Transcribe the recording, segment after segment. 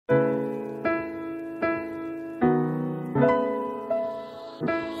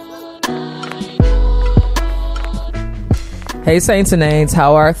Hey, Saints and Aints,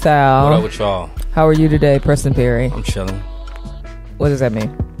 how art thou? What up with y'all? How are you today, Preston Perry? I'm chilling. What does that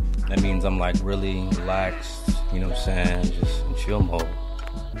mean? That means I'm like really relaxed, you know what I'm saying? Just in chill mode.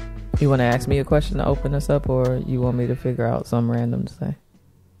 You want to ask me a question to open us up, or you want me to figure out something random to say?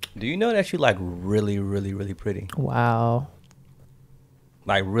 Do you know that you like really, really, really pretty? Wow.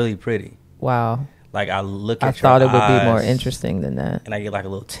 Like really pretty. Wow. Like I look at I thought your it would be more eyes, interesting than that. and I get like a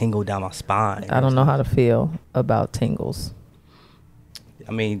little tingle down my spine. I don't know how to feel about tingles.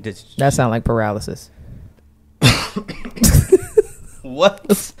 I mean, That sounds like paralysis.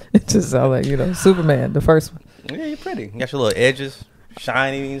 what? It just sounds like, Superman, the first one. Yeah, you're pretty. You got your little edges,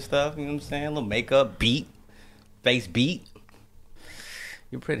 shiny and stuff. You know what I'm saying? A little makeup, beat, face beat.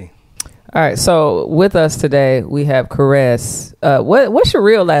 You're pretty. All right, so with us today, we have Caresse. What's your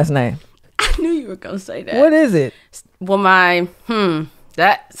real last name? I knew you were going to say that. What is it? Well,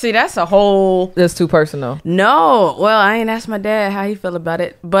 that's a whole... That's too personal. No. Well, I ain't asked my dad how he feel about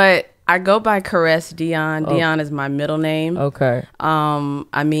it, but I go by Caresse Dion. Oh. Dion is my middle name. Okay.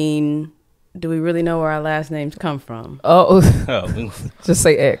 I mean, do we really know where our last names come from? Oh, Oh, just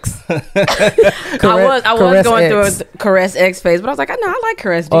say X. I was Caresse going through X. a Caresse X phase, but I was like, no, I like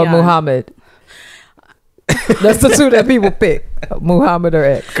Caresse Or Dion. Muhammad. That's the two that people pick. Muhammad or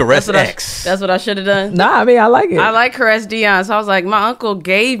X. Caresse That's X. That's what I should have done. Nah, I mean, I like it. I like Caresse Dion, so I was like, my uncle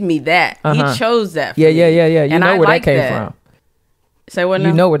gave me that. Uh-huh. He chose that for Yeah. me. You And know I where that like came that. from. Say what now?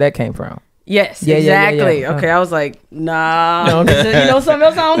 You know where that came from. Yes, Yeah. exactly. Okay, I was like, nah. No, You know something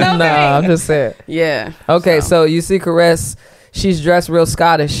else I don't know? Nah, I'm just saying. Yeah. Okay, so you see Caresse, she's dressed real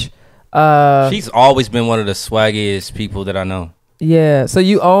Scottish. She's always been one of the swaggiest people that I know. Yeah, so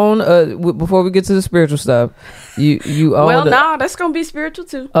you own, before we get to the spiritual stuff, you own... Well, no, that's going to be spiritual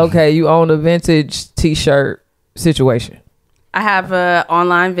too. Okay, you own a vintage t-shirt situation. I have a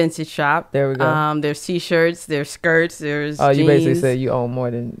online vintage shop. There we go. There's t-shirts, there's skirts, there's Oh, you basically jeans. said you own more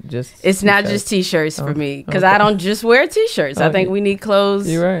than just It's not t-shirts. just t-shirts for me, because okay. I don't just wear t-shirts. I think Okay. we need clothes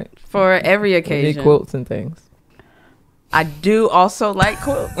You're right. for every You occasion. need quilts and things. I do also like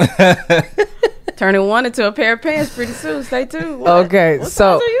quilts. Turning one into a pair of pants pretty soon. Stay tuned. What? Okay, What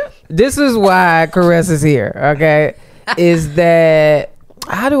so size are you? this is why Caresse is here. Okay, is that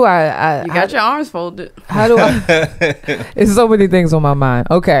how do I You got your arms folded. how do I? It's so many things on my mind.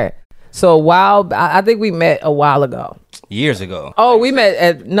 Okay, so I think we met a while ago. Years ago. Oh, we met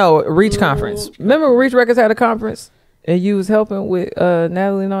at Reach conference. Remember Reach Records had a conference and you was helping with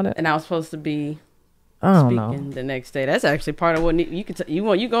Natalie and all that. And I was supposed to be I don't speaking know. the next day. That's actually part of what you can.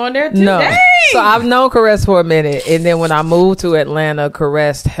 You going there too? No. Dang! So I've known Caresse for a minute, and then when I moved to Atlanta,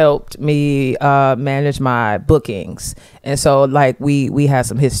 Caresse helped me manage my bookings, and so like we had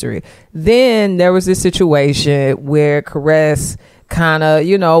some history. Then there was this situation where Caresse kind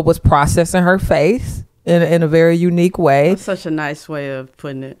of was processing her faith in a very unique way, That's such a nice way of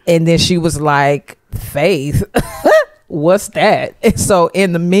putting it. and then she was like, "Faith." What's that? And so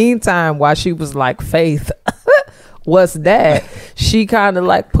in the meantime, while she was like, Faith, what's that? She kind of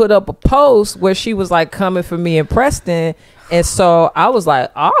like put up a post where she was like coming for me in Preston. And so I was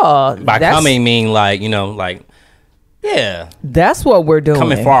like, oh, By coming mean like, yeah, that's what we're doing.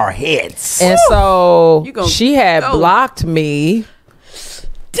 coming for our heads. And so You gonna she had go. blocked me.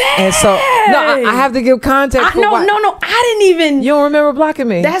 Dang! And so, no, I have to give context. No. I didn't even. You don't remember blocking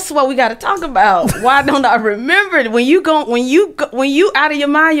me? That's what we got to talk about. Why don't I remember it? When you out of your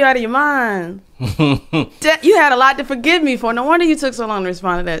mind, you out of your mind. You had a lot to forgive me for. No wonder you took so long to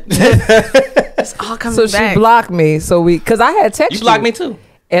respond to that. It's all coming so back. she blocked me. So because I had texted You blocked me too.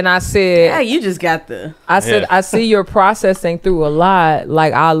 And I said, Yeah, you just got I said, Yeah. I see you're processing through a lot.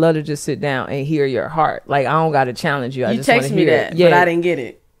 Like, I'd love to just sit down and hear your heart. Like, I don't got to challenge you. I You just want to texted me hear that, it. Yeah, but I didn't get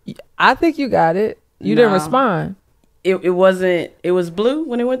it. I think you got it. You didn't No. respond. It wasn't. It was blue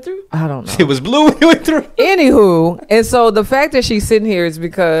when it went through. I don't know. It was blue when you went through. Anywho, and so the fact that she's sitting here is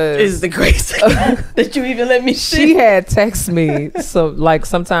because Is the grace that you even let me she see. had texted me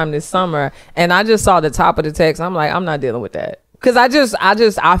sometime this summer, and I just saw the top of the text. I'm like, I'm not dealing with that. Cause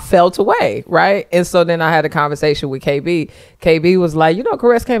I felt away, right? And so then I had a conversation with KB. KB was like,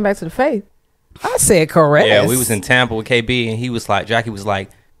 Caresse came back to the faith. I said, Caresse. Yeah, we was in Tampa with KB, and he was like, Jackie was like,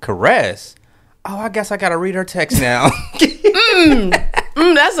 Caresse? Oh, I guess I got to read her text now.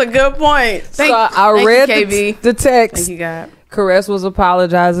 That's a good point. So I read you, KB. the text. Thank you, God. Caresse was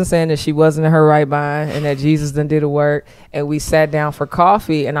apologizing, saying that she wasn't in her right mind and that Jesus done did the work. And we sat down for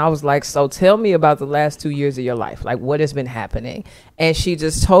coffee, and I was like, so tell me about the last 2 years of your life. Like, what has been happening? And she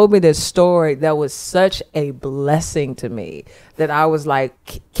just told me this story that was such a blessing to me that I was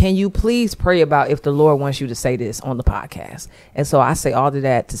like, can you please pray about if the Lord wants you to say this on the podcast? And so I say all of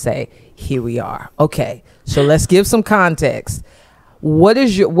that to say, here we are. Okay, so let's give some context. What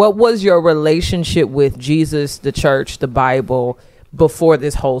was your relationship with Jesus, the church, the Bible before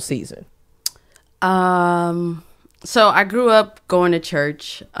this whole season? So I grew up going to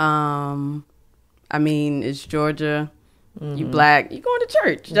church. I mean, it's Georgia. You Black, you going to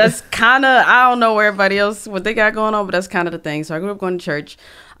church. That's kind of, I don't know where everybody else, what they got going on, but that's kind of the thing. So I grew up going to church.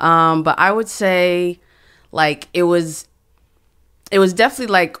 But I would say like it was definitely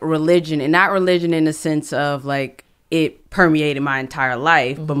like religion, and not religion in the sense of like it permeated my entire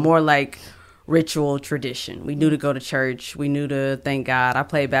life, but more like ritual tradition. We knew to go to church. We knew to thank God. I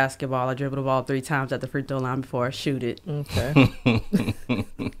played basketball. I dribbled the ball 3 times at the free throw line before I shoot it. Okay.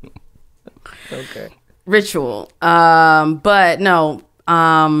 Okay. Ritual. But no,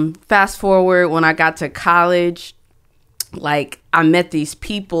 fast forward when I got to college, like I met these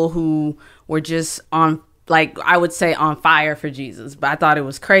people who were just on, like, I would say on fire for Jesus, but I thought it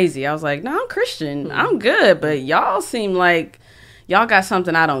was crazy. I was like, no, I'm Christian. I'm good. But y'all seem like y'all got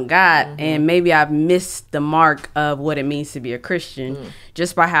something I don't got. And maybe I've missed the mark of what it means to be a Christian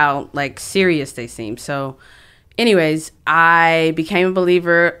just by how like serious they seem. So anyways, I became a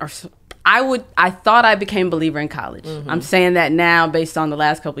believer, or I thought I became a believer in college. I'm saying that now based on the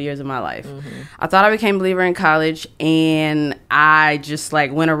last couple of years of my life. I thought I became a believer in college, and I just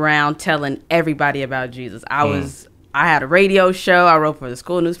like went around telling everybody about Jesus. I had a radio show. I wrote for the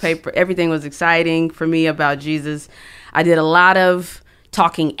school newspaper. Everything was exciting for me about Jesus. I did a lot of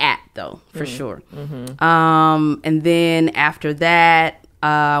talking though, for sure. And then after that,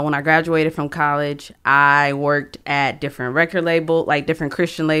 when I graduated from college, I worked at different record labels, like different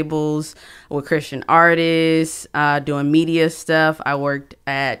Christian labels with Christian artists, doing media stuff. I worked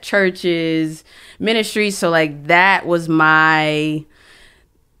at churches, ministries. So like that's what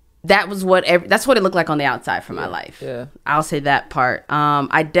it looked like on the outside for my life. Yeah. I'll say that part.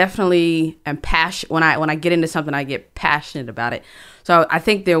 I definitely am passionate. When I get into something, I get passionate about it. So I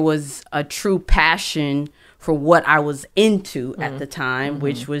think there was a true passion for what I was into at the time,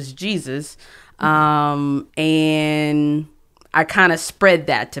 which was Jesus. And I kind of spread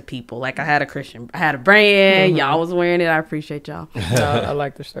that to people. Like I had a brand, y'all was wearing it. I appreciate y'all. I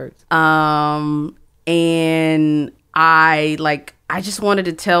like the shirts. And I just wanted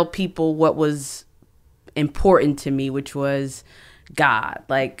to tell people what was important to me, which was God.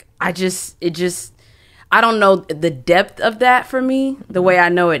 Like I don't know the depth of that for me, the way I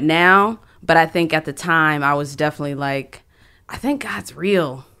know it now. But I think at the time I was definitely like, I think God's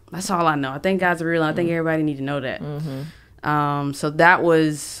real. That's all I know. I think God's real. And I think everybody need to know that. So that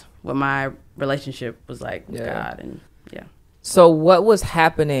was what my relationship was like with God. And yeah. So what was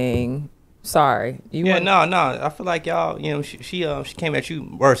happening? Sorry. No. I feel like y'all, she came at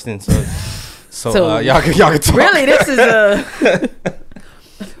you worse than so y'all can talk. Really, this is a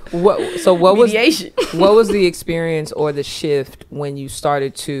what mediation. What was the experience or the shift when you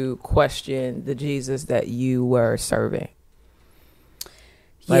started to question the Jesus that you were serving?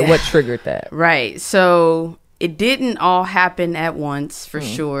 Like what triggered that? Right. So it didn't all happen at once, for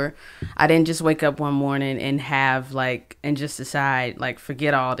sure. I didn't just wake up one morning and and just decide like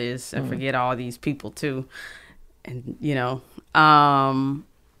forget all this and forget all these people too. And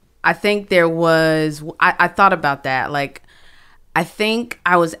I think there was I thought about that. Like I think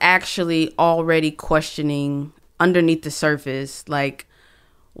I was actually already questioning underneath the surface, like,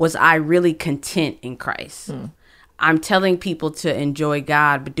 was I really content in Christ? I'm telling people to enjoy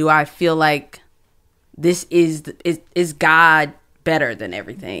God, but do I feel like this is God better than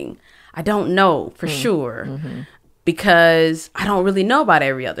everything? I don't know for sure, because I don't really know about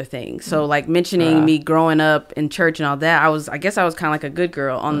every other thing. So like mentioning me growing up in church and all that, I guess I was kind of like a good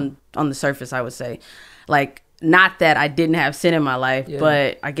girl on the surface, I would say. Like, not that I didn't have sin in my life,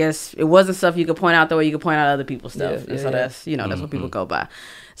 but I guess it wasn't stuff you could point out the way you could point out other people's stuff. So that's, that's what people go by.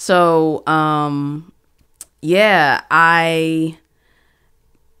 So,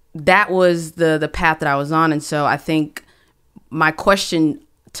 that was the path that I was on. And so I think my question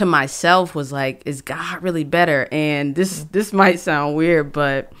to myself was like, is God really better? And this might sound weird,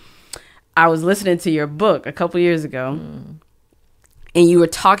 but I was listening to your book a couple years ago. And you were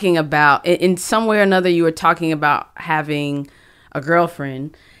talking about, in some way or another, you were talking about having a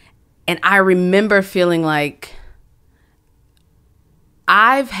girlfriend. And I remember feeling like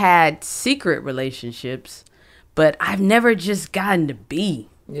I've had secret relationships, but I've never just gotten to be.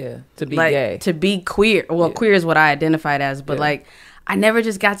 Yeah, to be like, gay. to be queer. Well, queer is what I identified as, but like, I never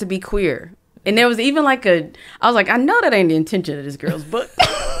just got to be queer. And there was even like I was like, I know that ain't the intention of this girl's book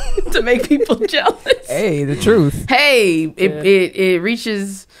to make people jealous. Hey, the truth. Hey, it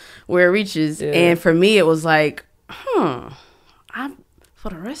reaches where it reaches. Yeah. And for me, it was like, for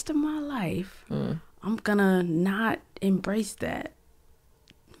the rest of my life, I'm gonna not embrace that.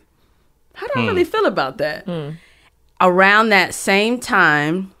 How do I really feel about that? Around that same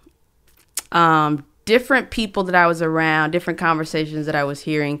time, different people that I was around, different conversations that I was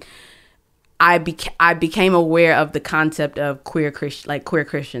hearing, I became aware of the concept of queer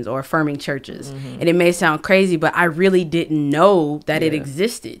Christians or affirming churches. And it may sound crazy, but I really didn't know that it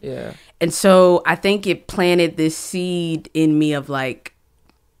existed. Yeah. And so I think it planted this seed in me of like,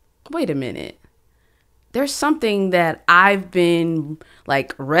 wait a minute. There's something that I've been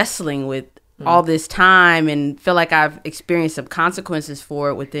like wrestling with all this time and feel like I've experienced some consequences for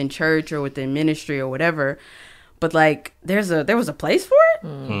it within church or within ministry or whatever. But like there was a place for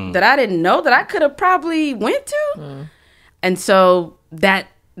it that I didn't know that I could have probably went to. And so that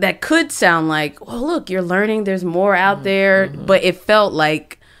could sound like, well, look, you're learning, there's more out there. But it felt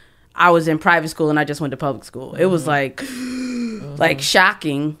like I was in private school and I just went to public school. It was like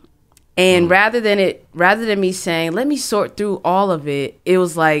shocking. And rather than me saying, let me sort through all of it, it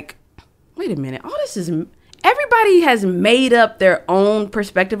was like, wait a minute, all this is, everybody has made up their own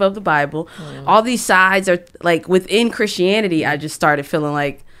perspective of the Bible. All these sides are like within Christianity. I just started feeling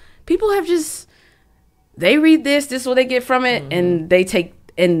like people have they read this is what they get from it. And they take,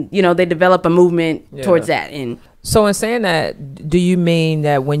 and they develop a movement towards that. And so in saying that, do you mean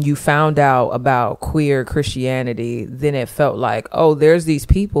that when you found out about queer Christianity, then it felt like, oh, there's these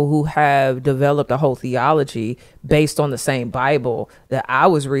people who have developed a whole theology based on the same Bible that I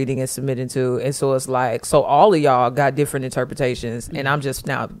was reading and submitting to. And so it's like, so all of y'all got different interpretations and I'm just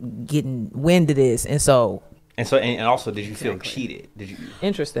now getting wind of this. And also, did you feel cheated? Did you?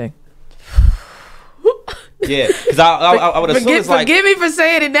 Interesting. Yeah, because I would assume it's like, forgive me for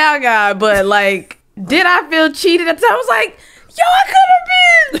saying it now, God, but like, did I feel cheated at the time? I was like, yo, I could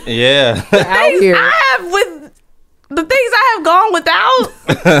have been. Yeah. The things I have gone without,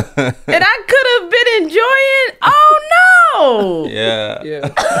 and I could have been enjoying. Oh no. Yeah.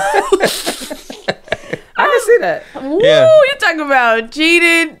 I can see that. Woo, you talking about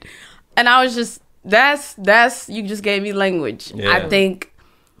cheated, and I was just that's you just gave me language. Yeah. I think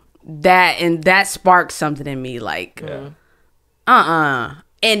that sparked something in me, like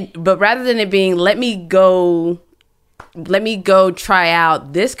but rather than it being let me go try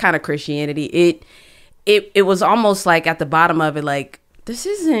out this kind of Christianity, it was almost like at the bottom of it, like this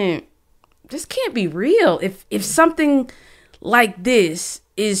can't be real. If something like this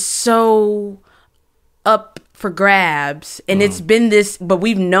is so up for grabs and it's been this, but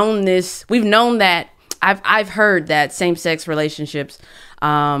we've known that I've heard that same-sex relationships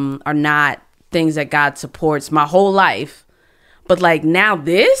are not things that God supports my whole life. But like now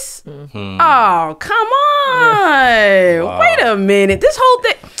this? Oh, come on. Wow. Wait a minute. This whole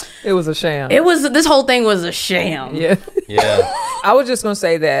thing. It was a sham. This whole thing was a sham. Yeah. Yeah. I was just going to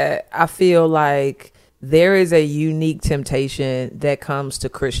say that I feel like there is a unique temptation that comes to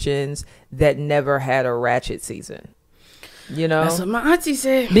Christians that never had a ratchet season. That's what my auntie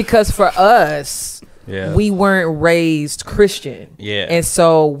said. Because for us, Yeah. We weren't raised Christian. Yeah. And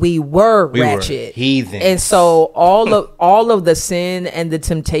so we were ratchet. Heathen. And so all of the sin and the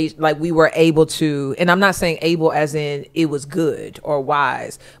temptation, like we were able to, and I'm not saying able as in it was good or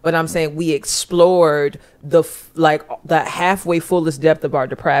wise, but I'm saying we explored the halfway fullest depth of our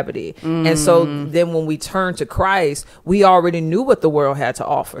depravity. And so then when we turned to Christ, we already knew what the world had to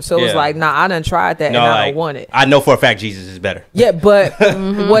offer. So it was like, nah, I done tried that and I don't want it. I know for a fact Jesus is better. Yeah, but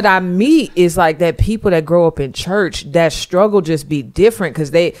what I meet is like that people that grow up in church, that struggle just be different,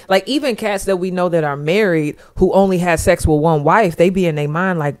 because they, like, even cats that we know that are married who only had sex with one wife, they be in their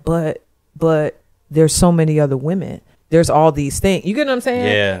mind like, but there's so many other women. There's all these things. You get what I'm saying?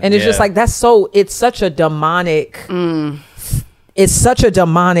 Yeah. And it's just like, it's such a demonic, it's such a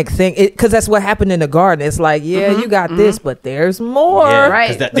demonic thing. Because that's what happened in the garden. It's like, you got this, but there's more. Yeah,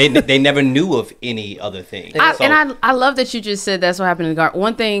 right. Because they never knew of any other thing. I love that you just said that's what happened in the garden.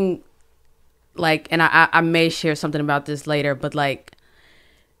 One thing, like, and I may share something about this later, but like,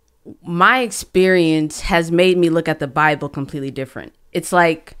 my experience has made me look at the Bible completely different. It's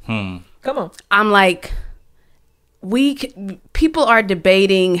like, come on. I'm like, people are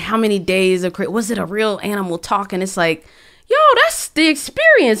debating how many days of was it a real animal talking? It's like, yo, that's the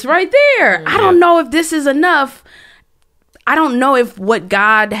experience right there. I don't know if this is enough. I don't know if what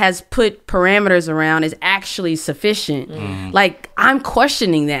God has put parameters around is actually sufficient. Like, I'm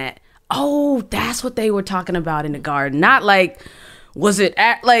questioning that. Oh, that's what they were talking about in the garden. Not like, was it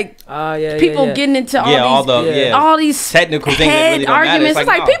at like people getting into all these technical things that really don't arguments? It's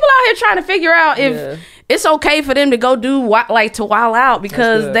like people out here trying to figure out if it's okay for them to go do to wild out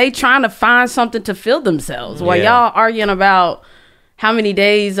because they trying to find something to fill themselves while y'all arguing about how many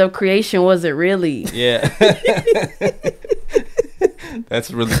days of creation was it really? Yeah.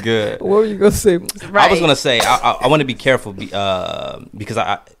 That's really good. What were you gonna say? Right. I was gonna say I want to be careful because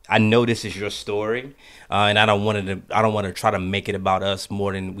I know this is your story, and I don't want to try to make it about us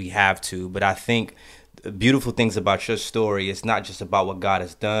more than we have to. But I think the beautiful things about your story is not just about what God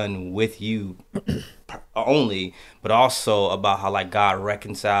has done with you only, but also about how like God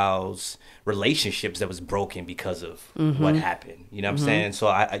reconciles relationships that was broken because of what happened. You know what I'm saying?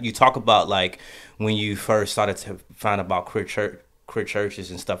 So you talk about like when you first started to find about queer churches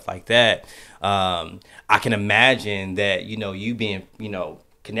and stuff like that. I can imagine that, you being,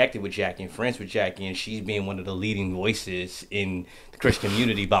 connected with Jackie and friends with Jackie, and she's being one of the leading voices in the Christian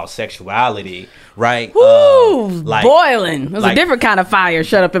community about sexuality, right? Woo, boiling. It was a different kind of fire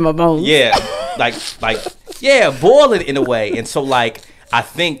shut up in my bones. Yeah, boiling in a way. And so like, I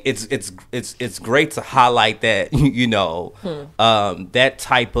think it's great to highlight that, that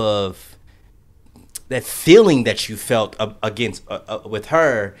type of that feeling that you felt against with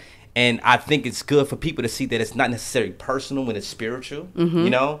her. And I think it's good for people to see that it's not necessarily personal when it's spiritual,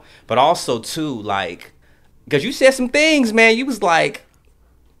 but also too, like, because you said some things, man. You was like,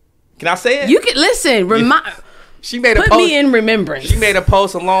 can I say it? You can listen. She made a post. Put me in remembrance. She made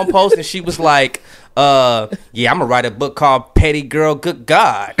a long post, and she was like, I'm gonna write a book called Petty Girl, Good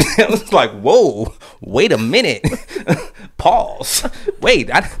God. I was like, whoa, wait a minute. Pause. Wait,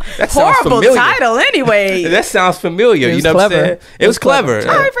 that sounds horrible familiar. Title anyway. That sounds familiar. You know what I'm saying? It was clever.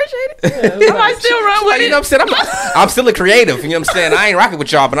 I appreciate it. I might still run with it. You know what I'm saying? I'm still a creative. You know what I'm saying? I ain't rocking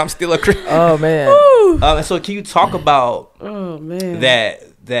with y'all, but I'm still a creative. Oh man. And so can you talk about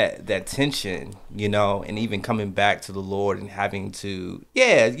that tension, and even coming back to the Lord and having to,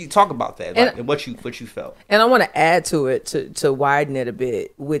 you talk about that, and what you felt. And I want to add to it to widen it a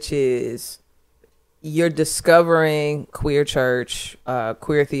bit, which is you're discovering queer church,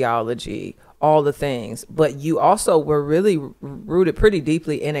 queer theology, all the things, but you also were really rooted pretty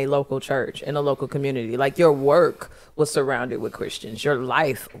deeply in a local church, in a local community. Like your work was surrounded with Christians. Your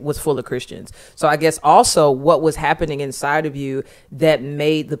life was full of Christians. So I guess also what was happening inside of you that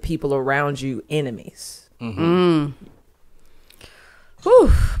made the people around you enemies. Whew,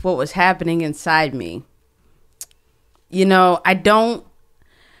 what was happening inside me?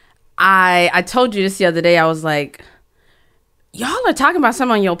 I told you this the other day. I was like, y'all are talking about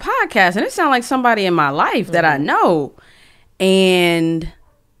something on your podcast, and it sounds like somebody in my life that I know. And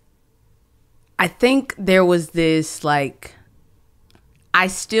I think there was this, like, I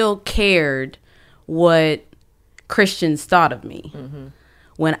still cared what Christians thought of me.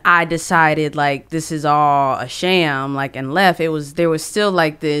 When I decided, like, this is all a sham, like, and left, there was still,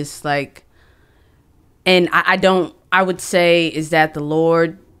 like, this, like, and I would say, is that the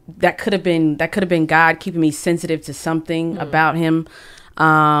Lord, that could have been God keeping me sensitive to something about him.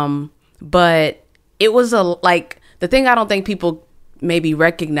 But it was the thing I don't think people maybe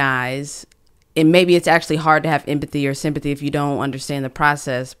recognize, and maybe it's actually hard to have empathy or sympathy if you don't understand the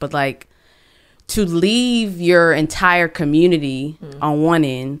process, but like to leave your entire community on one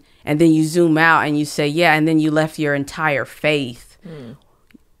end, and then you zoom out and you say, and then you left your entire faith.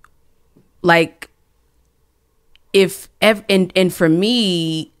 Like, and for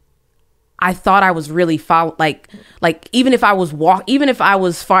me, I thought I was really like even if I was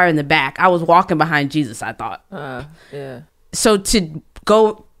far in the back, I was walking behind Jesus, I thought. So to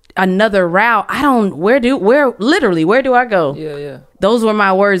go another route, where do I go? Those were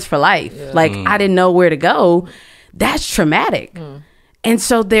my words for life. Like I didn't know where to go. That's traumatic. And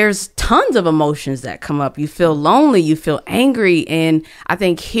so there's tons of emotions that come up. You feel lonely, you feel angry, and I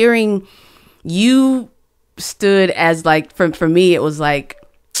think hearing you stood as like for me, it was like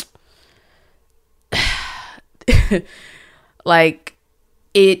like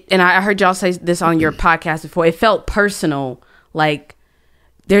it, and I heard y'all say this on your podcast before, it felt personal. Like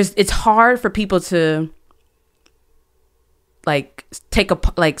it's hard for people to like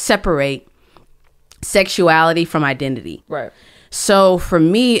separate sexuality from identity. Right. So for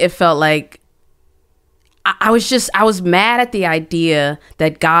me, it felt like I was mad at the idea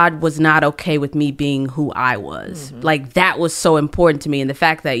that God was not okay with me being who I was. Like, that was so important to me. And the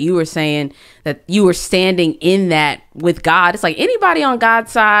fact that you were saying that you were standing in that with God, it's like anybody on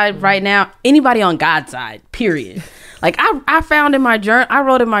God's side right now, anybody on God's side, period. Like, I found in my journal, I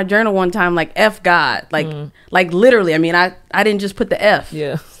wrote in my journal one time, like, F God, like literally. I mean, I didn't just put the F.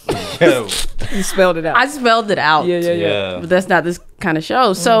 Yeah. You spelled it out. I spelled it out. Yeah. But that's not this kind of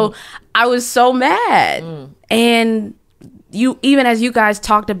show. So I was so mad. And you, even as you guys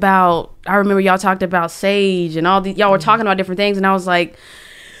talked about, I remember y'all talked about sage and all the, y'all were talking about different things. And I was like,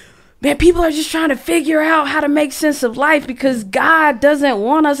 man, people are just trying to figure out how to make sense of life because God doesn't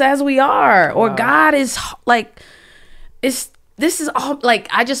want us as we are. Or God is like, this is all, like,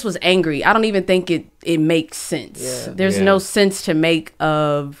 I just was angry. I don't even think it makes sense. Yeah. There's no sense to make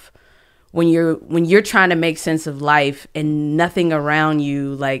of when you're trying to make sense of life and nothing around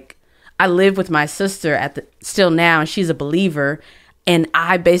you. Like, I live with my sister still now, and she's a believer, and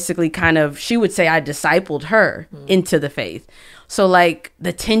I basically she would say I discipled her into the faith. So, like,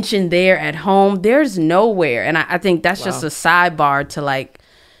 the tension there at home, there's nowhere. And I think that's just a sidebar to, like,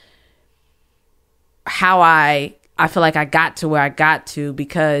 how I feel like I got to where I got to,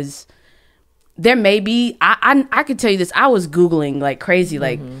 because there may be, I could tell you this, I was Googling like crazy,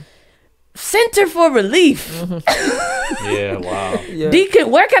 like, Center for Relief. Yeah, wow. Yeah.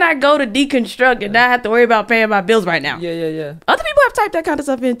 Where can I go to deconstruct and not have to worry about paying my bills right now? Yeah. Other people have typed that kind of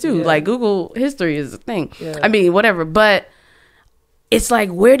stuff in too. Yeah. Like, Google history is a thing. Yeah. I mean, whatever. But it's like,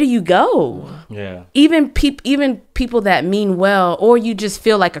 where do you go? Yeah. Even people that mean well, or you just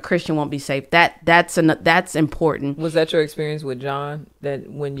feel like a Christian won't be safe. That's important. Was that your experience with John? That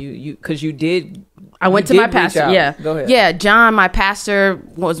when you because you did, I went to my pastor. Yeah, go ahead. Yeah, John, my pastor,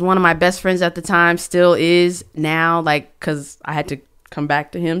 was one of my best friends at the time. Still is now. Like, because I had to come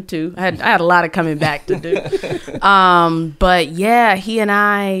back to him too. I had a lot of coming back to do. But yeah, he and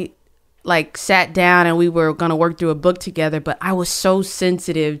I, like, sat down and we were gonna work through a book together. But I was so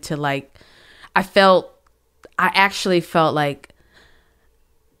sensitive to, like, I actually felt like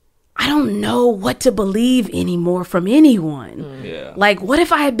I don't know what to believe anymore from anyone. Yeah. Like, what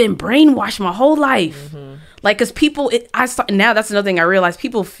if I had been brainwashed my whole life? Like, because people, now that's another thing I realized.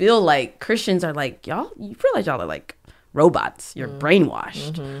 People feel like Christians are like, you realize y'all are like robots. You're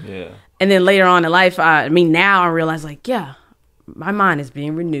brainwashed. Yeah. And then later on in life, now I realize, like, yeah, my mind is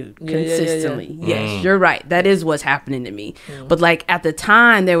being renewed consistently. Yes, you're right. That is what's happening to me. But, like, at the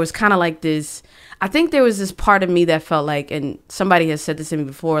time, there was kind of like this, I think there was this part of me that felt like, and somebody has said this to me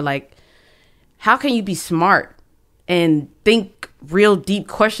before, like, how can you be smart and think real deep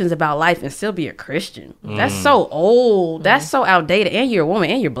questions about life and still be a Christian? That's so old. That's so outdated. And you're a woman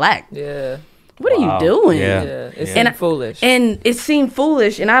and you're black. Yeah. What are you doing? Yeah. It seemed foolish. And it seemed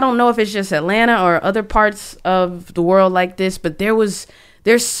foolish. And I don't know if it's just Atlanta or other parts of the world like this, but there's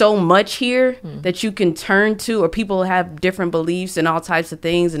so much here that you can turn to, or people have different beliefs and all types of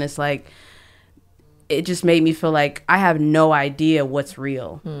things. And it's like, it just made me feel like I have no idea what's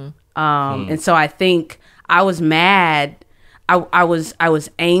real. And so I think I was mad. I was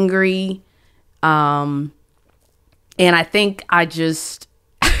angry. And I think I just,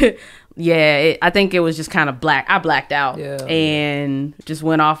 I think it was just kind of I blacked out and just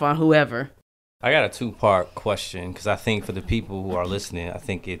went off on whoever. I got a 2-part question, because I think for the people who are listening, I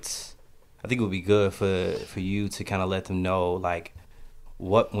think it would be good for you to kind of let them know, like,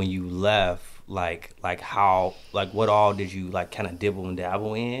 what, when you left, like how, like, what all did you, like, kind of dibble and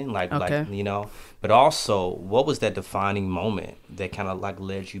dabble in, like, you know, but also what was that defining moment that kind of, like,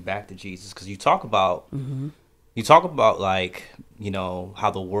 led you back to Jesus? Because you talk about like, you know,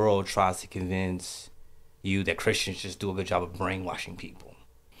 how the world tries to convince you that Christians just do a good job of brainwashing people.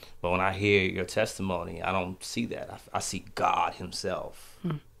 But when I hear your testimony, I don't see that. I see God himself,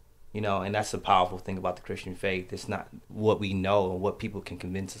 you know, and that's a powerful thing about the Christian faith. It's not what we know and what people can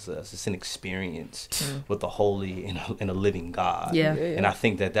convince us. It's an experience with the holy and a living God. Yeah. And I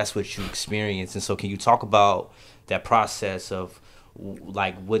think that's what you experience. And so can you talk about that process of,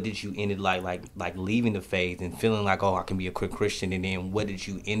 like, what did you end like leaving the faith and feeling like, oh, I can be a quick Christian, and then what did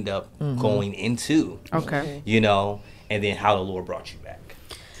you end up going into? Okay. You know, and then how the Lord brought you back.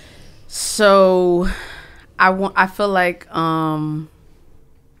 So I feel like I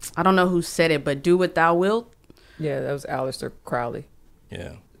don't know who said it, but do what thou wilt. Yeah, that was Aleister Crowley.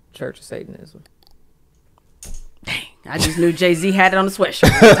 Yeah. Church of Satanism. Dang, I just knew Jay-Z had it on the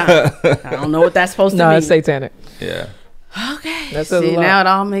sweatshirt one time. I don't know what that's supposed to mean. No, it's satanic. Yeah. Okay. That's See, now it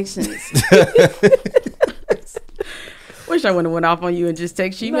all makes sense. Wish I wouldn't have went off on you and just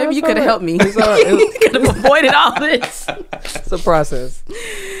text you. No, Maybe you it's could have all helped me. right. You could have avoided all this. It's a process.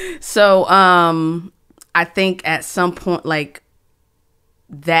 So, I think at some point, like,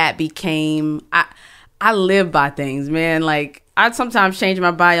 that became, I live by things, man. Like, I'd sometimes change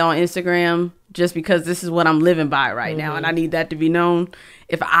my bio on Instagram just because this is what I'm living by right now, and I need that to be known.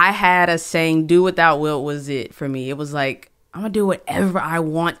 If I had a saying, do without will, was it for me. It was like, I'm gonna do whatever I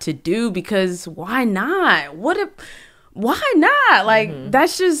want to do, because why not? Why not? Like,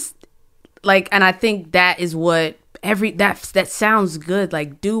 that's just like, and I think that is what that sounds good.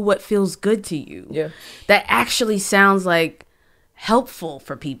 Like, do what feels good to you. Yeah. That actually sounds like helpful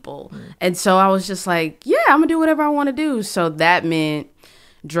for people. And so I was just like, yeah, I'm gonna do whatever I want to do. So that meant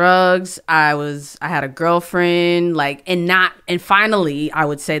drugs. I had a girlfriend, like, and finally, I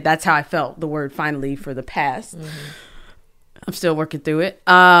would say that's how I felt. The word finally for the past. I'm still working through it.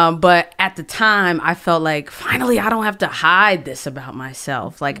 But at the time, I felt like, finally, I don't have to hide this about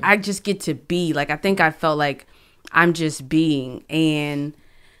myself. Like, I just get to be. Like, I think I felt like I'm just being. And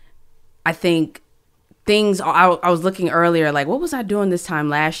I think things, I was looking earlier, like, what was I doing this time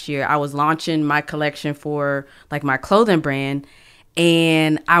last year? I was launching my collection for, like, my clothing brand.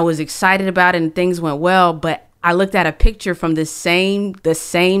 And I was excited about it and things went well. But I looked at a picture from the same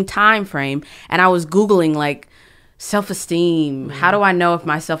time frame. And I was Googling, like, self-esteem. How do I know if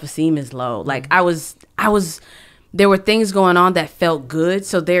my self-esteem is low? Like, there were things going on that felt good.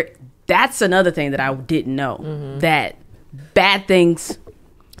 So that's another thing that I didn't know, that bad things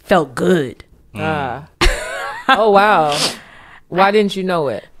felt good. Oh, wow. Why didn't you know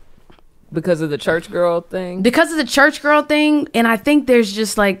it? Because of the church girl thing? Because of the church girl thing. And I think there's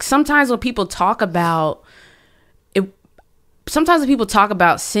just, like, sometimes when people talk about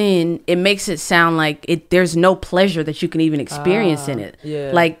sin, it makes it sound like there's no pleasure that you can even experience in it.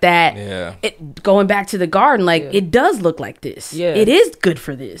 Yeah. Like that. Yeah. Going back to the garden, like, it does look like this. Yeah. It is good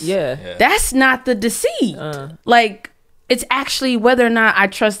for this. Yeah. That's not the deceit. Like, it's actually whether or not I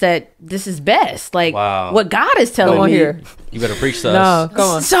trust that this is best. Like, what God is telling me. Here. You better preach to us. No, come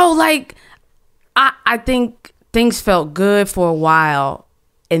on. So, like, I think things felt good for a while.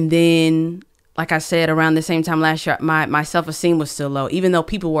 And then, like I said, around the same time last year, my self-esteem was still low. Even though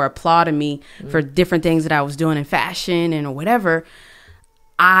people were applauding me for different things that I was doing in fashion and whatever,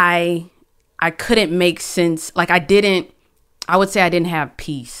 I couldn't make sense. Like, I would say I didn't have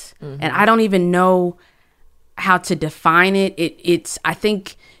peace. And I don't even know how to define it. It's I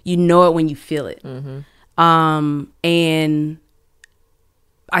think you know it when you feel it. And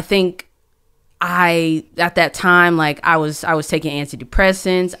I think at that time, like, I was taking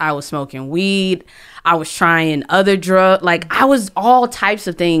antidepressants, I was smoking weed, I was trying other drugs, like, I was all types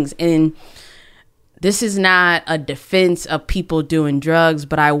of things. And this is not a defense of people doing drugs,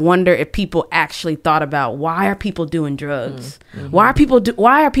 but I wonder if people actually thought about, why are people doing drugs? Why are people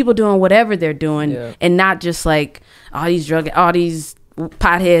doing whatever they're doing? And not just like, all these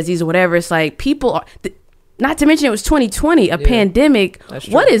potheads, these or whatever. It's like, people are, not to mention it was 2020, a pandemic.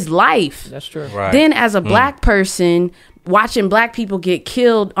 What is life? That's true. Right. Then as a black person, watching black people get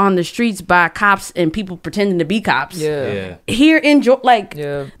killed on the streets by cops and people pretending to be cops. Yeah. Here in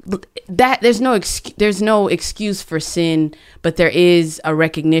that, there's no excuse for sin, but there is a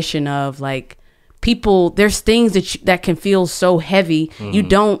recognition of, like, people, there's things that can feel so heavy. You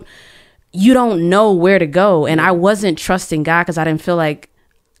don't know where to go. And I wasn't trusting God because I didn't feel like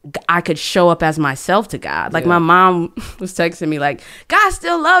I could show up as myself to God. Like, my mom was texting me like, God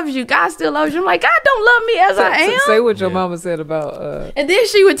still loves you. God still loves you. I'm like, God don't love me as I am. Say what your mama said about... And then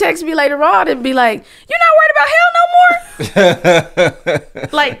she would text me later on and be like, you're not worried about hell no more?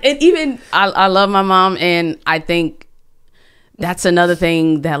 Like, and even, I love my mom, and I think that's another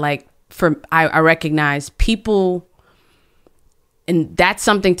thing that, like, I recognize people, and that's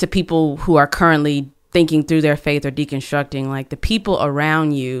something to people who are currently thinking through their faith or deconstructing, like, the people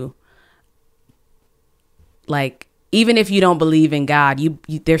around you, like, even if you don't believe in God, you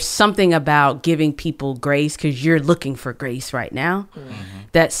there's something about giving people grace, because you're looking for grace right now,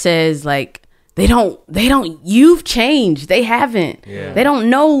 that says, like, they don't, you've changed. They haven't. Yeah. They don't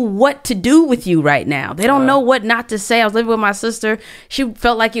know what to do with you right now. They don't know what not to say. I was living with my sister. She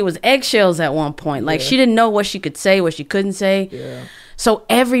felt like it was eggshells at one point. Like, she didn't know what she could say, what she couldn't say. Yeah. So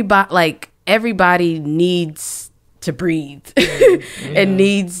everybody needs to breathe and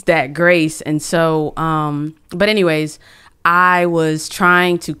needs that grace. And so, but anyways, I was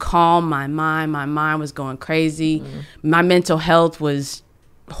trying to calm my mind. My mind was going crazy. My mental health was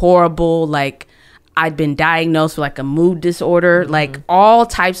horrible. Like, I'd been diagnosed with, like, a mood disorder, like, all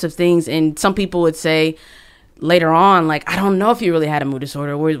types of things. And some people would say later on, like, I don't know if you really had a mood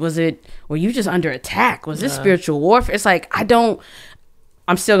disorder. Were you just under attack? Was this spiritual warfare? It's like,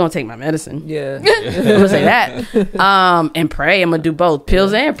 I'm still gonna take my medicine. Yeah. I'm gonna say that. And pray. I'm gonna do both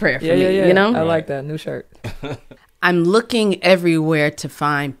pills and prayer for me. You know, I like that new shirt. I'm looking everywhere to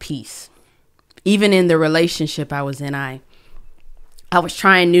find peace. Even in the relationship I was in, I was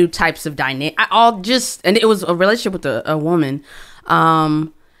trying new types of dynamic. And it was a relationship with a woman,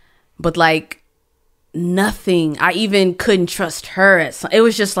 but like nothing. I even couldn't trust her. It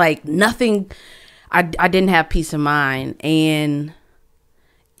was just like nothing. I didn't have peace of mind, and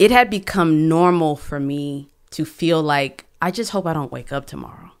it had become normal for me to feel like I just hope I don't wake up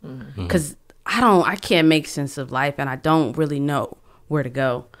tomorrow, because I can't make sense of life, and I don't really know where to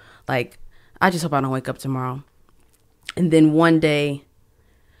go. Like, I just hope I don't wake up tomorrow. And then one day,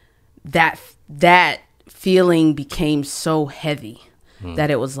 that feeling became so heavy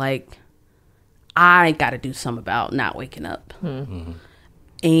that it was like, I got to do something about not waking up.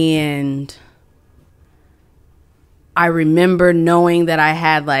 And I remember knowing that I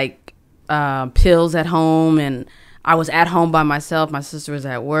had like pills at home, and I was at home by myself. My sister was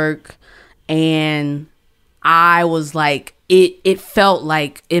at work, and I was like, it felt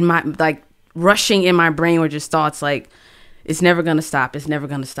like in my, like, rushing in my brain were just thoughts like, it's never going to stop. It's never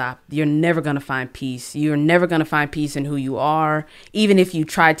going to stop. You're never going to find peace. You're never going to find peace in who you are. Even if you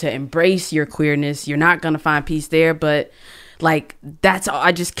try to embrace your queerness, you're not going to find peace there. But like, that's all.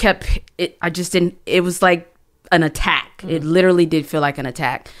 I just kept it. I just didn't. It was like an attack. It literally did feel like an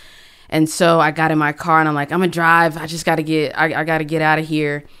attack. And so I got in my car and I'm like, I'm going to drive. I just got to I got to get out of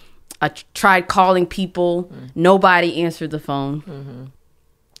here. I tried calling people. Nobody answered the phone.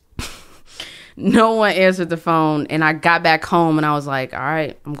 No one answered the phone, and I got back home and I was like, all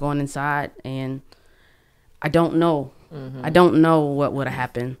right, I'm going inside, and I don't know. I don't know what would have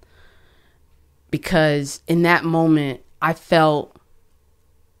happened, because in that moment I felt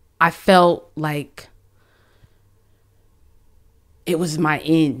like it was my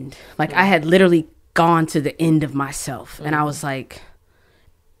end. Like I had literally gone to the end of myself. And I was like,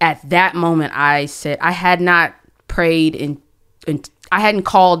 at that moment I said, I had not prayed and I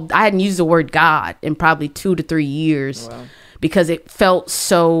hadn't used the word God in probably 2 to 3 years. Wow. Because it felt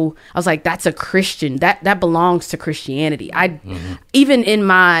so, I was like, that's a Christian, that belongs to Christianity. Even in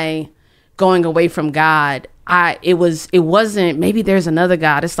my going away from God, it wasn't, maybe there's another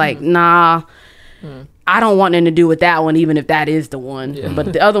God. It's like, nah, I don't want nothing to do with that one, even if that is the one. Yeah.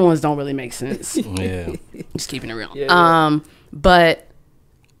 But the other ones don't really make sense. Yeah. Just keeping it real. Yeah. But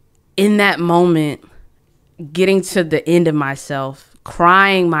in that moment, getting to the end of myself,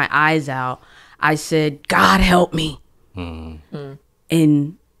 crying my eyes out, I said, God help me.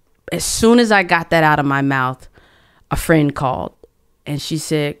 And as soon as I got that out of my mouth, a friend called and she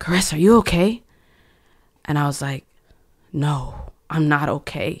said, Caresse, are you okay? And I was like, no, I'm not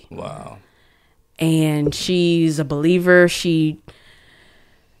okay. Wow. And she's a believer.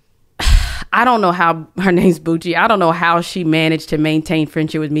 I don't know how, her name's Bucci. I don't know how she managed to maintain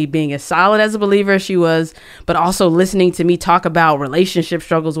friendship with me, being as solid as a believer as she was, but also listening to me talk about relationship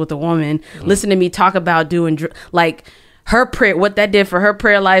struggles with a woman, listening to me talk about doing, like, her prayer, what that did for her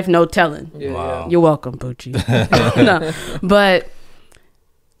prayer life, no telling. Yeah. Wow. You're welcome, Bucci. No, but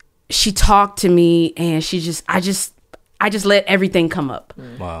she talked to me, and I just let everything come up.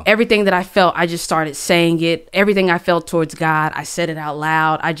 Wow. Everything that I felt, I just started saying it. Everything I felt towards God, I said it out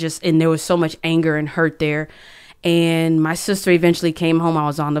loud. And there was so much anger and hurt there. And my sister eventually came home. I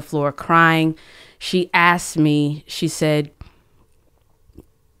was on the floor crying. She asked me, she said,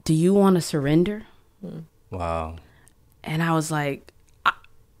 do you want to surrender? Wow. And I was like,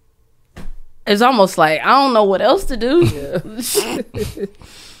 it's almost like, I don't know what else to do. Yeah.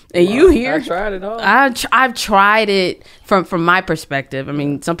 And you here? I tried it all. I've tried it from my perspective. I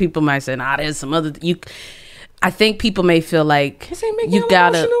mean, some people might say, nah, there's some other, I think people may feel like This ain't making you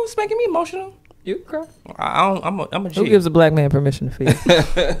gotta, emotional. It's making me emotional. You cry. I'm a G. Who gives a black man permission to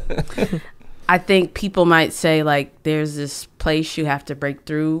feel? I think people might say, like, there's this place you have to break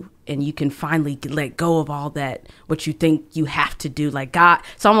through and you can finally let go of all that, what you think you have to do. Like God,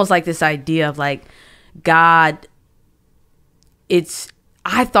 it's almost like this idea of like God,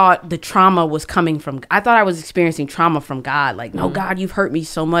 I thought the trauma was coming from, I thought I was experiencing trauma from God. Like, no, God, you've hurt me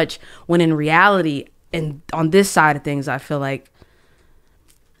so much. When in reality, and on this side of things, I feel like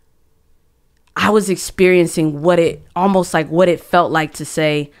I was experiencing almost like what it felt like to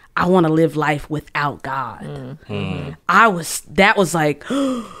say, I want to live life without God. That was like,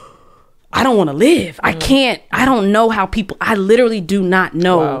 I don't want to live. I can't, I don't know how people, I literally do not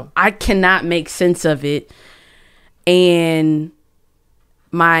know. Wow. I cannot make sense of it. And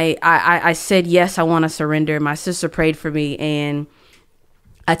I said, yes, I want to surrender. My sister prayed for me, and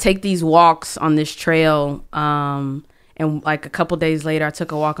I take these walks on this trail. And And like a couple days later, I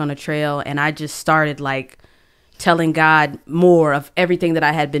took a walk on a trail, and I just started like telling God more of everything that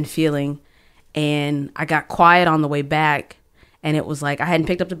I had been feeling. And I got quiet on the way back, and it was like I hadn't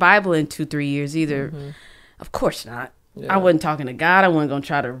picked up the Bible in 2-3 years either. Of course not. I wasn't talking to God. I wasn't going to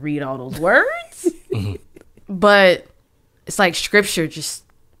try to read all those words. But it's like scripture just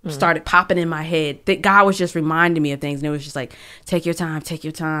started popping in my head. That God was just reminding me of things. And it was just like, take your time, take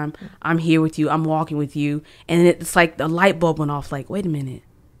your time. I'm here with you. I'm walking with you. And it's like the light bulb went off like, wait a minute.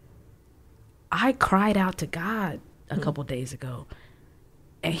 I cried out to God a couple days ago.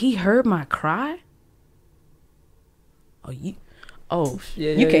 And he heard my cry? You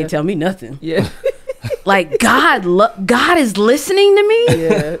can't tell me nothing. Yeah. Like God is listening to me?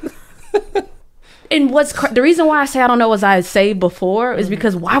 Yeah. And the reason why I say I don't know was I saved before is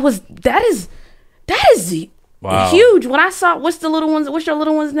because that is huge. When I saw what's your little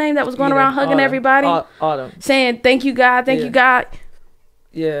one's name that was going around hugging everybody? Autumn. Saying thank you God, thank you God.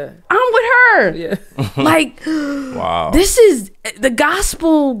 Yeah. I'm with her. Yeah. Like wow. This is the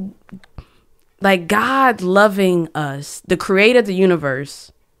gospel, like God loving us, the creator of the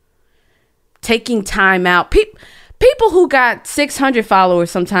universe, taking time out. People who got 600 followers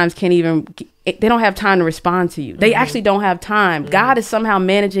sometimes they don't have time to respond to you. They actually don't have time. God is somehow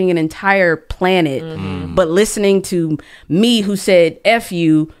managing an entire planet, but listening to me who said F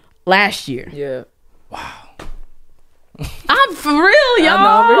you last year. Yeah. Wow. I'm for real, y'all.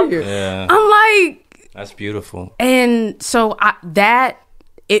 I know, I'm here. Yeah. I'm like, that's beautiful. And so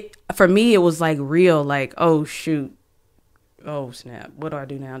for me, it was like real, like, oh shoot. Oh snap! What do I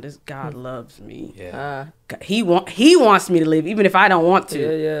do now? This God loves me. Yeah. God, he wants me to live, even if I don't want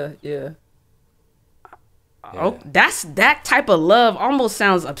to. Yeah. Oh, that type of love almost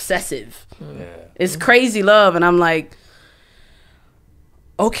sounds obsessive. Yeah. It's crazy love, and I'm like,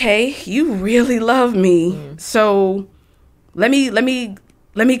 okay, you really love me. So let me.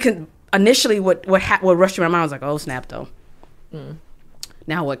 Initially, what rushed through my mind was like, oh snap, though.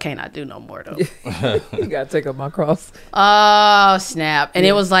 Now what can't I do no more though? You gotta take up my cross. Oh snap! And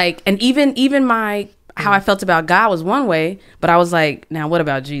it was like, and even my how I felt about God was one way, but I was like, now what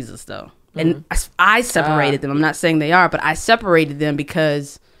about Jesus though? And I separated them. I'm not saying they are, but I separated them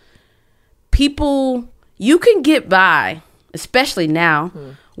because you can get by, especially now,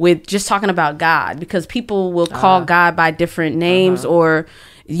 with just talking about God, because people will call God by different names or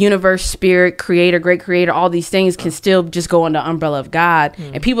universe, spirit, creator, great creator, all these things can still just go under the umbrella of God,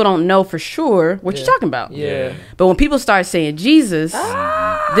 and people don't know for sure what you're talking about. Yeah. But when people start saying Jesus,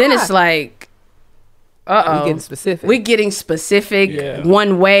 then it's like, we're getting specific. Yeah.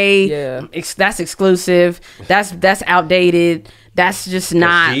 One way. Yeah. That's exclusive. That's outdated. That's just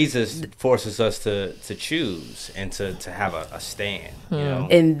not. Jesus forces us to choose and to have a stand. You know,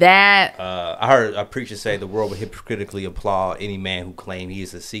 and that I heard a preacher say the world will hypocritically applaud any man who claim he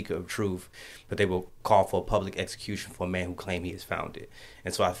is a seeker of truth, but they will call for a public execution for a man who claim he has found it.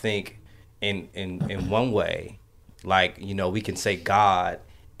 And so I think in one way, like, you know, we can say God,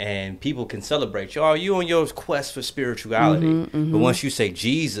 and people can celebrate you. Oh, you on your quest for spirituality. But once you say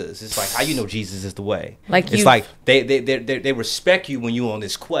Jesus, it's like, how you know Jesus is the way? Like it's like they respect you when you on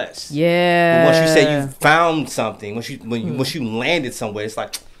this quest. Yeah. But once you say you found something, once you landed somewhere, it's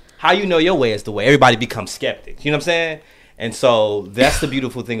like, how you know your way is the way? Everybody becomes skeptics. You know what I'm saying? And so that's the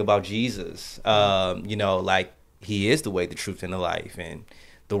beautiful thing about Jesus. You know, like, he is the way, the truth, and the life, and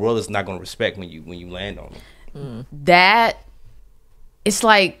the world is not going to respect when you land on him. That. It's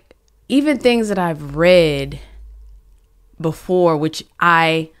like even things that I've read before, which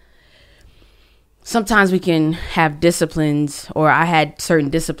sometimes we can have disciplines, or I had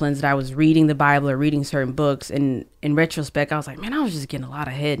certain disciplines that I was reading the Bible or reading certain books. And in retrospect, I was like, man, I was just getting a lot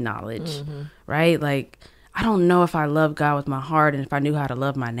of head knowledge, right? Like, I don't know if I love God with my heart and if I knew how to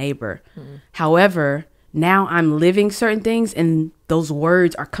love my neighbor. However, now I'm living certain things and those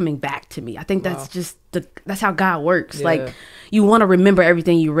words are coming back to me. I think that's just that's how God works. Yeah. Like, you want to remember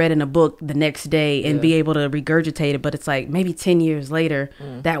everything you read in a book the next day and be able to regurgitate it. But it's like maybe 10 years later,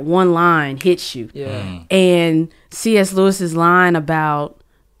 that one line hits you. Yeah. And C.S. Lewis's line about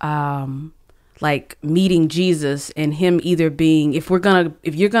like meeting Jesus and him either being, if you're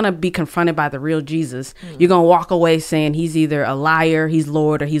gonna be confronted by the real Jesus, you're gonna walk away saying he's either a liar, he's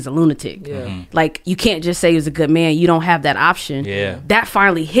Lord, or he's a lunatic. Like, you can't just say he was a good man. You don't have that option. That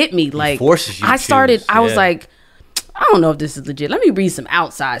finally hit me. Like, forces you I was like, I don't know if this is legit. Let me read some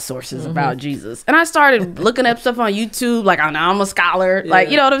outside sources about Jesus. And I started looking up stuff on YouTube. Like, I know I'm a scholar.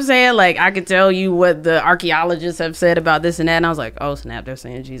 Like, you know what I'm saying? Like, I could tell you what the archaeologists have said about this and that. And I was like, oh, snap. They're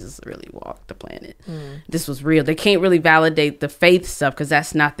saying Jesus really walked the planet. This was real. They can't really validate the faith stuff because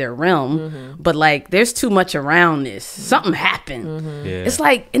that's not their realm. But, like, there's too much around this. Something happened. Yeah. It's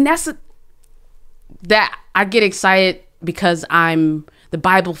like, and that I get excited because the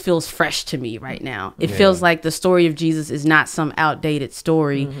Bible feels fresh to me right now. It feels like the story of Jesus is not some outdated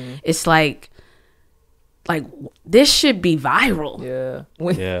story. It's like this should be viral. Yeah.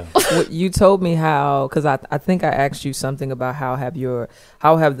 When you told me how, because I think I asked you something about how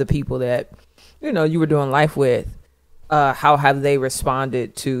have the people that, you know, you were doing life with, how have they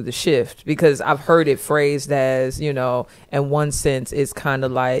responded to the shift? Because I've heard it phrased as, you know, in one sense, it's kind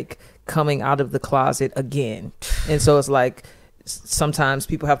of like coming out of the closet again. And so it's like, sometimes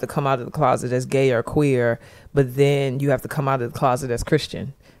people have to come out of the closet as gay or queer, but then you have to come out of the closet as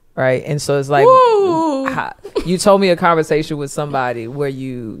Christian, right? And so it's like, you told me a conversation with somebody where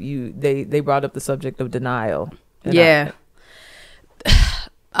they brought up the subject of denial.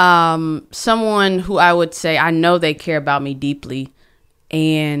 Someone who I would say I know they care about me deeply,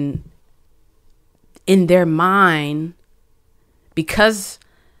 and in their mind, because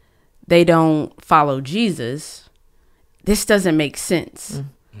they don't follow Jesus, this doesn't make sense.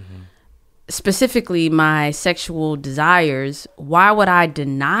 Specifically, my sexual desires, why would I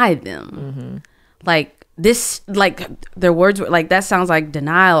deny them? Like this, like their words were like, that sounds like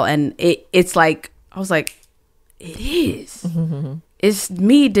denial. And it's like, I was like, it is. It's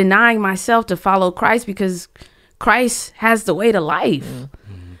me denying myself to follow Christ because Christ has the way to life.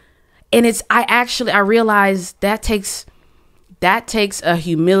 And I realized that takes a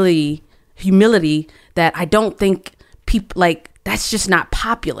humility that I don't think people, like, that's just not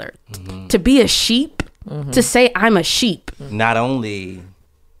popular. To be a sheep, to say I'm a sheep. Not only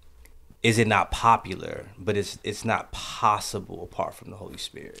is it not popular, but it's not possible apart from the Holy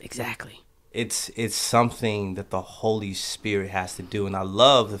Spirit. Exactly. It's something that the Holy Spirit has to do. And I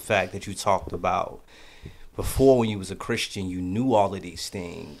love the fact that you talked about before, when you was a Christian, you knew all of these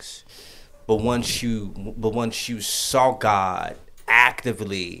things. But once you saw God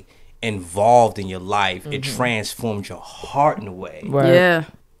actively involved in your life, it transformed your heart in a way. Right. Yeah.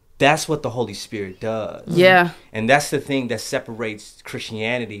 That's what the Holy Spirit does. Yeah. And that's the thing that separates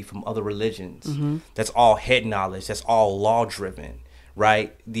Christianity from other religions. That's all head knowledge. That's all law driven,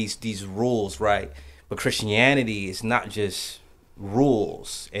 right? These rules, right? But Christianity is not just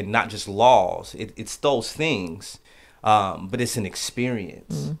rules and not just laws. It's those things, but it's an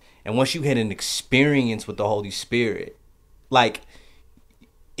experience. And once you had an experience with the Holy Spirit, like,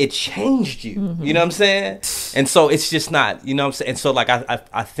 it changed you. You know what I'm saying? And so it's just not, you know what I'm saying? And so, like,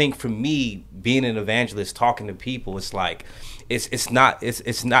 I think for me, being an evangelist, talking to people, it's like, it's not,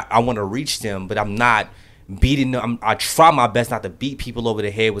 I want to reach them, but I'm not beating them. I try my best not to beat people over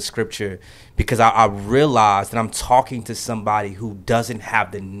the head with scripture, because I realize that I'm talking to somebody who doesn't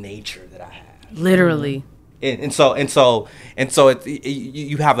have the nature that I have. Literally. And so you can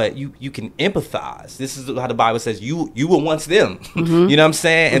empathize. This is how the Bible says you were once them. You know what I'm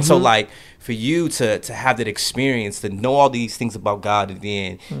saying? And so, like, for you to have that experience, to know all these things about God, and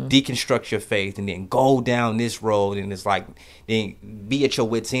then deconstruct your faith, and then go down this road, and it's like, then be at your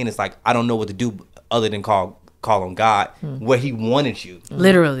wit's end. It's like, I don't know what to do other than call on God, where He wanted you.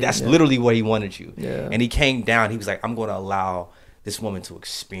 Literally. That's literally where He wanted you. Yeah. And He came down. He was like, I'm going to allow this woman to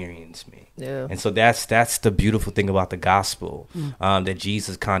experience me. Yeah. And so that's the beautiful thing about the gospel, that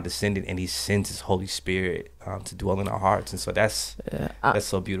Jesus condescended and He sends His Holy Spirit to dwell in our hearts. And so that's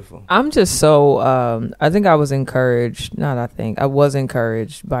so beautiful. I'm just so I think I was encouraged. I was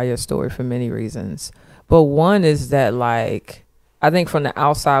encouraged by your story for many reasons. But one is that, like, I think from the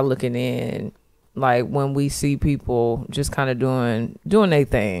outside looking in, like, when we see people just kind of doing their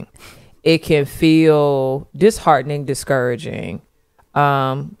thing, it can feel disheartening, discouraging,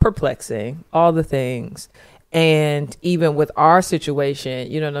 perplexing, all the things. And even with our situation,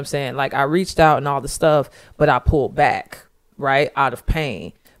 you know what I'm saying? Like, I reached out and all the stuff, but I pulled back, right, out of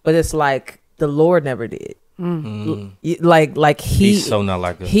pain. But it's like the Lord never did. Like He's so not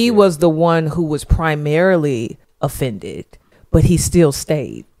like us. He was the one who was primarily offended, but He still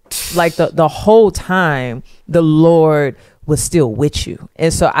stayed. Like the whole time, the Lord was still with you.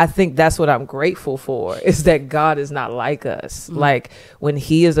 And so I think that's what I'm grateful for, is that God is not like us. Like, when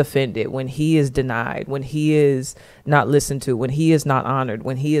He is offended, when He is denied, when He is not listened to, when He is not honored,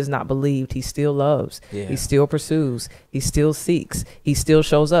 when He is not believed, He still loves. He still pursues. He still seeks. He still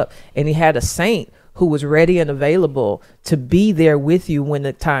shows up. And He had a saint who was ready and available to be there with you when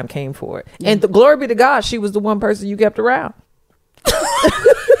the time came for it. And the glory be to God, she was the one person you kept around.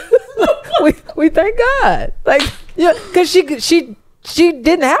 we thank God, like, yeah, because she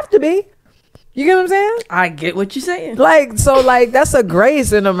didn't have to be. You get what I'm saying? I get what you're saying. Like, so, like, that's a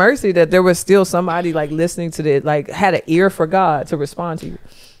grace and a mercy that there was still somebody like listening to it, like had an ear for God to respond to you.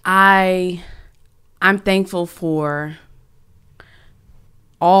 I'm thankful for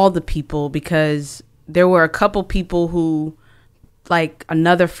all the people, because there were a couple people who, like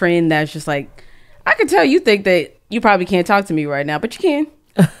another friend that's just like, I can tell you think that you probably can't talk to me right now, but you can.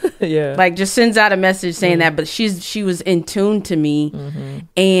 Yeah. Like, just sends out a message saying that, but she was in tune to me.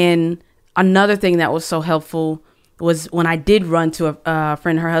 And another thing that was so helpful was when I did run to a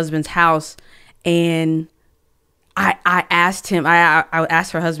friend, her husband's house, and I asked him, I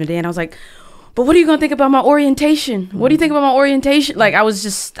asked her husband, Dan, I was like, but what are you going to think about my orientation? What do you think about my orientation? Like,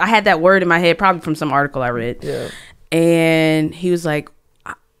 I had that word in my head, probably from some article I read. Yeah. And he was like,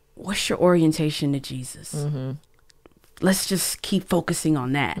 what's your orientation to Jesus? Let's just keep focusing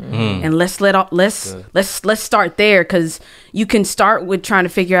on that. And let's start there, because you can start with trying to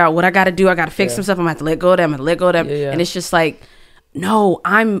figure out what I got to do. I got to fix some stuff. I'm going to have to let go of them and let go of them. And it's just like, no,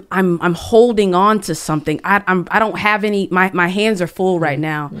 I'm holding on to something. I don't have any, my hands are full right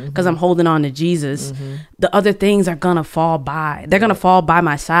now because I'm holding on to Jesus. The other things are going to fall by. They're going to fall by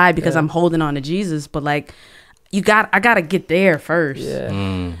my side because I'm holding on to Jesus. But like, I got to get there first.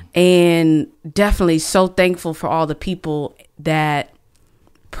 And definitely so thankful for all the people that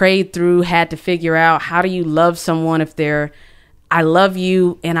prayed through, had to figure out, how do you love someone if I love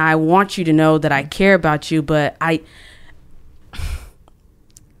you and I want you to know that I care about you, but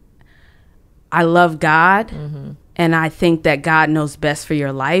I love God, and I think that God knows best for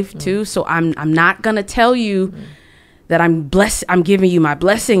your life too. So I'm not going to tell you that I'm giving you my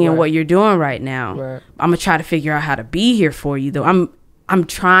blessing in what you're doing right now. I'm going to try to figure out how to be here for you though. I'm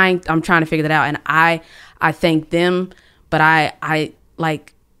trying to figure that out. And I thank them, but I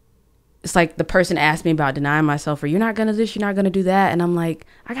like, it's like the person asked me about denying myself, or you're not going to this, you're not going to do that. And I'm like,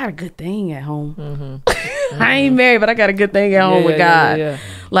 I got a good thing at home. I ain't married, but I got a good thing at home with God.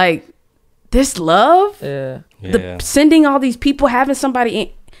 Like, this love, the sending all these people, having somebody in,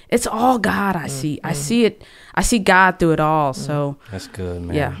 it's all God. I see it. I see God through it all. So that's good,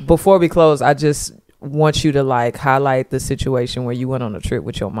 man. Yeah. Before we close, I just want you to like highlight the situation where you went on a trip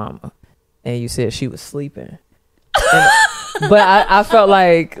with your mama and you said she was sleeping. But I felt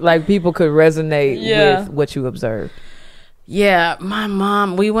like people could resonate with what you observed. Yeah, my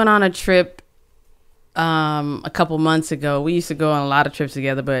mom, we went on a trip a couple months ago. We used to go on a lot of trips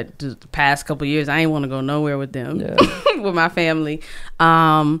together, but the past couple years I ain't want to go nowhere with them. With my family.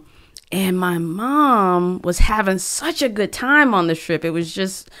 And my mom was having such a good time on the trip. It was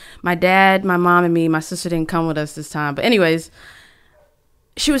just my dad, my mom, and me. My sister didn't come with us this time, but anyways,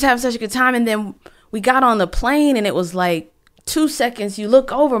 she was having such a good time. And then we got on the plane, and it was like 2 seconds you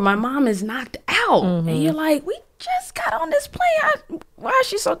look over, my mom is knocked out, and you're like, we just got on this plane. Why is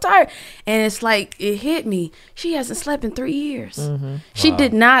she so tired? And it's like, it hit me. She hasn't slept in 3 years. She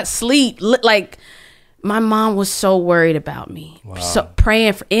did not sleep. Like, my mom was so worried about me. So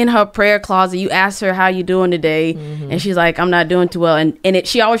praying in her prayer closet. You ask her, how you doing today? And she's like, I'm not doing too well. And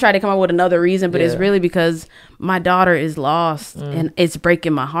she always tried to come up with another reason, but it's really because my daughter is lost and it's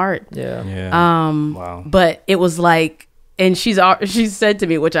breaking my heart. But it was like, and she said to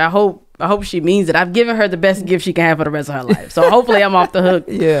me, which I hope she means it, I've given her the best gift she can have for the rest of her life. So hopefully I'm off the hook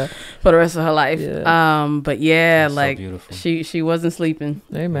for the rest of her life. But that's like so she wasn't sleeping.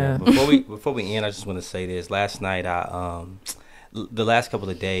 Amen. Before we end, I just want to say this. Last night, the last couple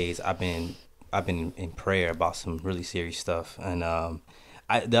of days, I've been in prayer about some really serious stuff. And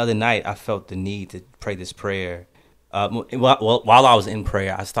the other night, I felt the need to pray this prayer. While I was in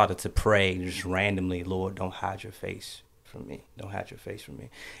prayer, I started to pray just randomly, Lord, don't hide your face from me. Don't hide your face from me.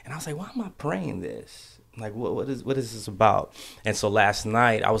 And I was like, why am I praying this? Like, what is this about? And so last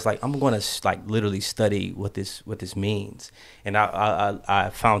night I was like, I'm going to like literally study what this means. And I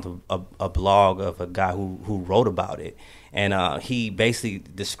found a blog of a guy who wrote about it. And he basically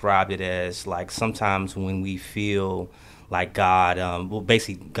described it as like, sometimes when we feel like God,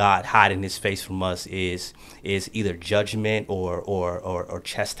 basically God hiding his face from us is either judgment or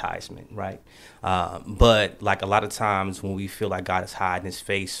chastisement, right? But like a lot of times when we feel like God is hiding his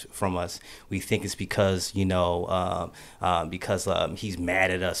face from us, we think it's because, you know, because he's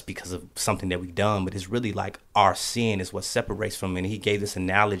mad at us because of something that we've done. But it's really like our sin is what separates from him. And he gave this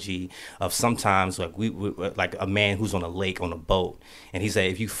analogy of sometimes like we like a man who's on a lake on a boat. And he said,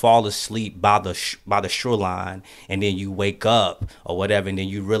 if you fall asleep by the shoreline and then you wake up or whatever, and then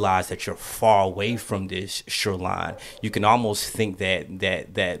you realize that you're far away from this shoreline, you can almost think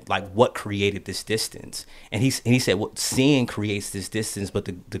that like what created this distance. And he said, well, sin creates this distance. But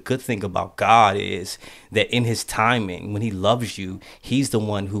the good thing about God is that in his timing, when he loves you, he's the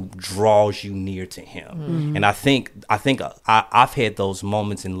one who draws you near to him. Mm-hmm. And I think I've had those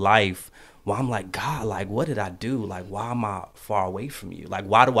moments in life where I'm like, God, like, what did I do? Like, why am I far away from you? Like,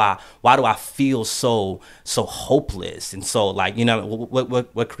 why do I feel so hopeless? And so, like, you know,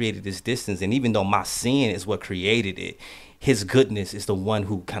 what created this distance? And even though my sin is what created it, his goodness is the one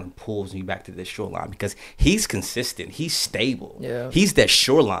who kind of pulls me back to the shoreline, because he's consistent. He's stable. Yeah. He's that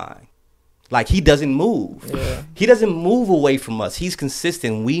shoreline. Like, he doesn't move. Yeah. He doesn't move away from us. He's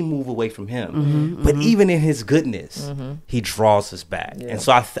consistent. We move away from him. Mm-hmm, but even in his goodness, he draws us back. Yeah. And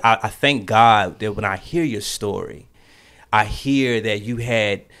so I thank God that when I hear your story, I hear that you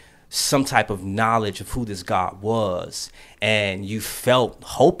had some type of knowledge of who this God was, and you felt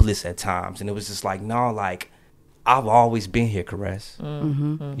hopeless at times. And it was just like, no, like, I've always been here, Caresse.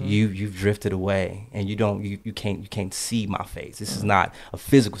 You've drifted away, and you can't see my face. This is not a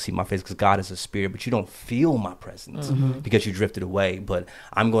physical see my face, because God is a spirit, but you don't feel my presence because you drifted away. But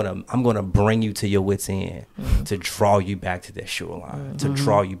I'm gonna bring you to your wits' end to draw you back to that shoreline, to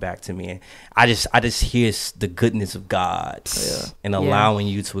draw you back to me. And I just hear the goodness of God and allowing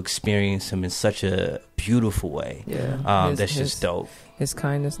you to experience him in such a beautiful way. Yeah. That's just dope. His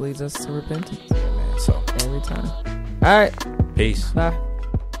kindness leads us to repentance. Yeah, man. So every time. All right. Peace. Bye.